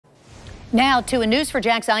Now to a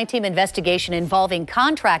News4JAX I-Team investigation involving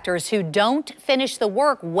contractors who don't finish the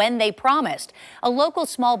work when they promised. A local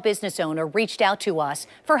small business owner reached out to us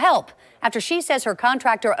for help after she says her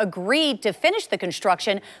contractor agreed to finish the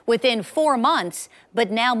construction within 4 months,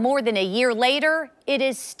 but now more than a year later, it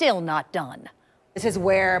is still not done. This is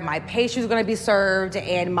where my pastries are going to be served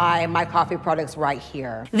and my coffee products right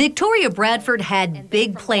here. Victoria Bradford had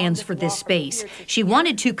big plans for this space. She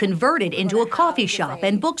wanted to convert it into a coffee shop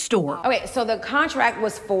and bookstore. Okay, so the contract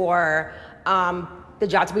was for the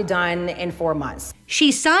job to be done in 4 months.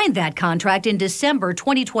 She signed that contract in December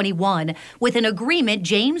 2021 with an agreement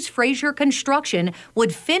James Frazier Construction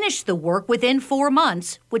would finish the work within 4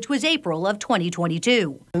 months, which was April of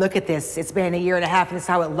 2022. Look at this. It's been a year and a half, and this is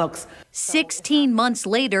how it looks. 16 months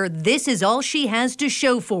later, this is all she has to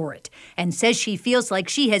show for it, and says she feels like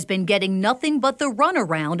she has been getting nothing but the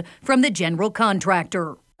runaround from the general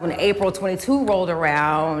contractor. When April 22 rolled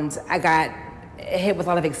around, I got hit with a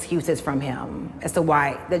lot of excuses from him as to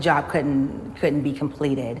why the job couldn't be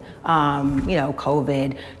completed.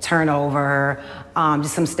 COVID, turnover,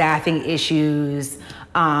 just some staffing issues,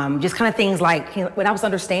 just kind of things like, when I was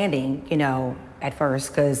understanding, at first,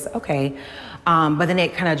 because, okay, but then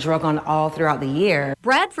it kind of drug on all throughout the year.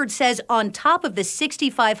 Bradford says on top of the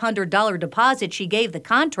 $6,500 deposit she gave the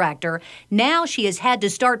contractor, now she has had to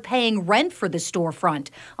start paying rent for the storefront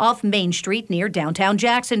off Main Street near downtown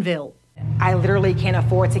Jacksonville. I literally can't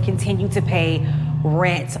afford to continue to pay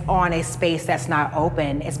rent on a space that's not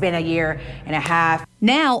open. It's been a year and a half.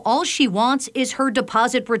 Now, all she wants is her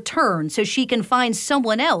deposit returned so she can find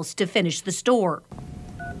someone else to finish the store.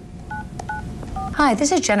 Hi,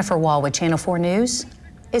 this is Jennifer Wall with Channel 4 News.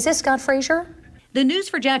 Is this Scott Frazier? The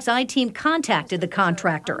News4JAX I-Team contacted the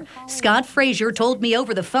contractor. Scott Frazier told me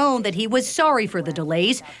over the phone that he was sorry for the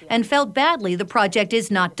delays and felt badly the project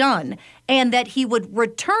is not done, and that he would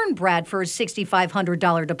return Bradford's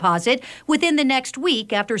 $6,500 deposit within the next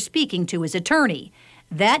week after speaking to his attorney.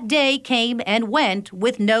 That day came and went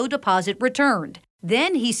with no deposit returned.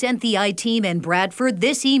 Then he sent the I-Team and Bradford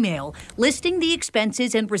this email listing the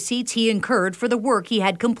expenses and receipts he incurred for the work he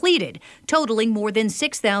had completed, totaling more than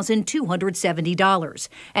 $6,270,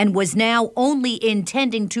 and was now only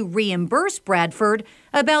intending to reimburse Bradford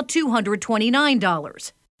about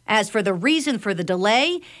 $229. As for the reason for the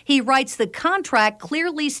delay, he writes the contract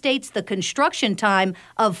clearly states the construction time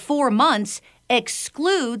of 4 months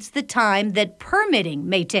excludes the time that permitting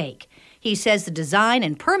may take. He says the design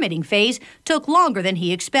and permitting phase took longer than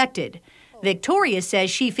he expected. Victoria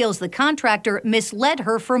says she feels the contractor misled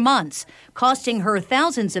her for months, costing her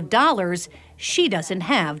thousands of dollars she doesn't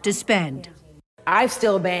have to spend. I've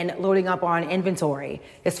still been loading up on inventory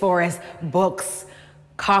as far as books,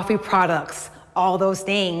 coffee products, all those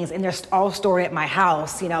things, and they're all stored at my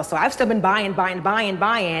house, so I've still been buying because I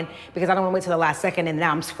don't want to wait till the last second, and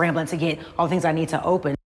now I'm scrambling to get all the things I need to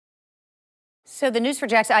open. So the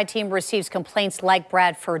News4JAX I-Team receives complaints like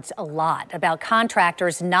Bradford's a lot about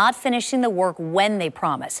contractors not finishing the work when they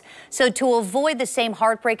promise. So to avoid the same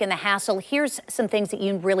heartbreak and the hassle, here's some things that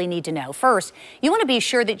you really need to know. First, you want to be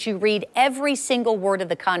sure that you read every single word of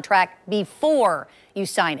the contract before you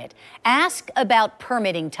sign it. Ask about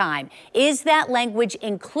permitting time. Is that language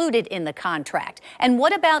included in the contract? And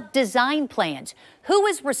what about design plans? Who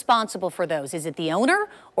is responsible for those? Is it the owner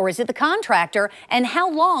or is it the contractor? And how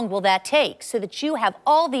long will that take so that you have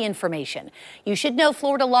all the information? You should know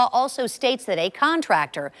Florida law also states that a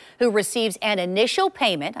contractor who receives an initial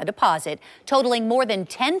payment, a deposit, totaling more than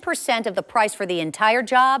 10% of the price for the entire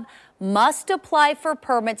job must apply for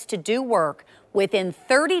permits to do work within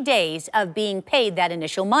 30 days of being paid that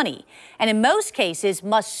initial money. And in most cases,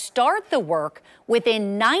 must start the work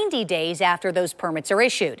within 90 days after those permits are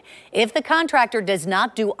issued. If the contractor does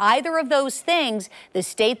not do either of those things, the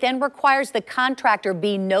state then requires the contractor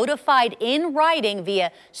be notified in writing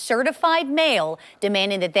via certified mail,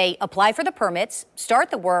 demanding that they apply for the permits,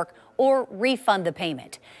 start the work, or refund the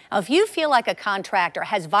payment. Now, if you feel like a contractor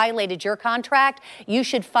has violated your contract, you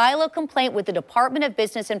should file a complaint with the Department of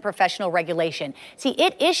Business and Professional Regulation. See,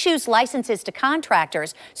 it issues licenses to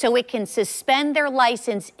contractors so it can suspend their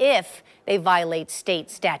license if they violate state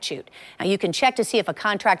statute. Now, you can check to see if a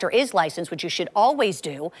contractor is licensed, which you should always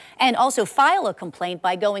do, and also file a complaint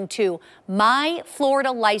by going to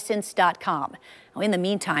myfloridalicense.com. In the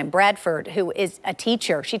meantime, Bradford, who is a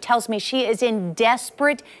teacher, she tells me she is in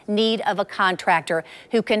desperate need of a contractor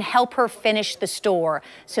who can help her finish the store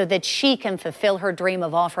so that she can fulfill her dream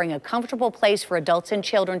of offering a comfortable place for adults and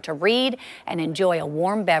children to read and enjoy a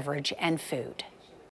warm beverage and food.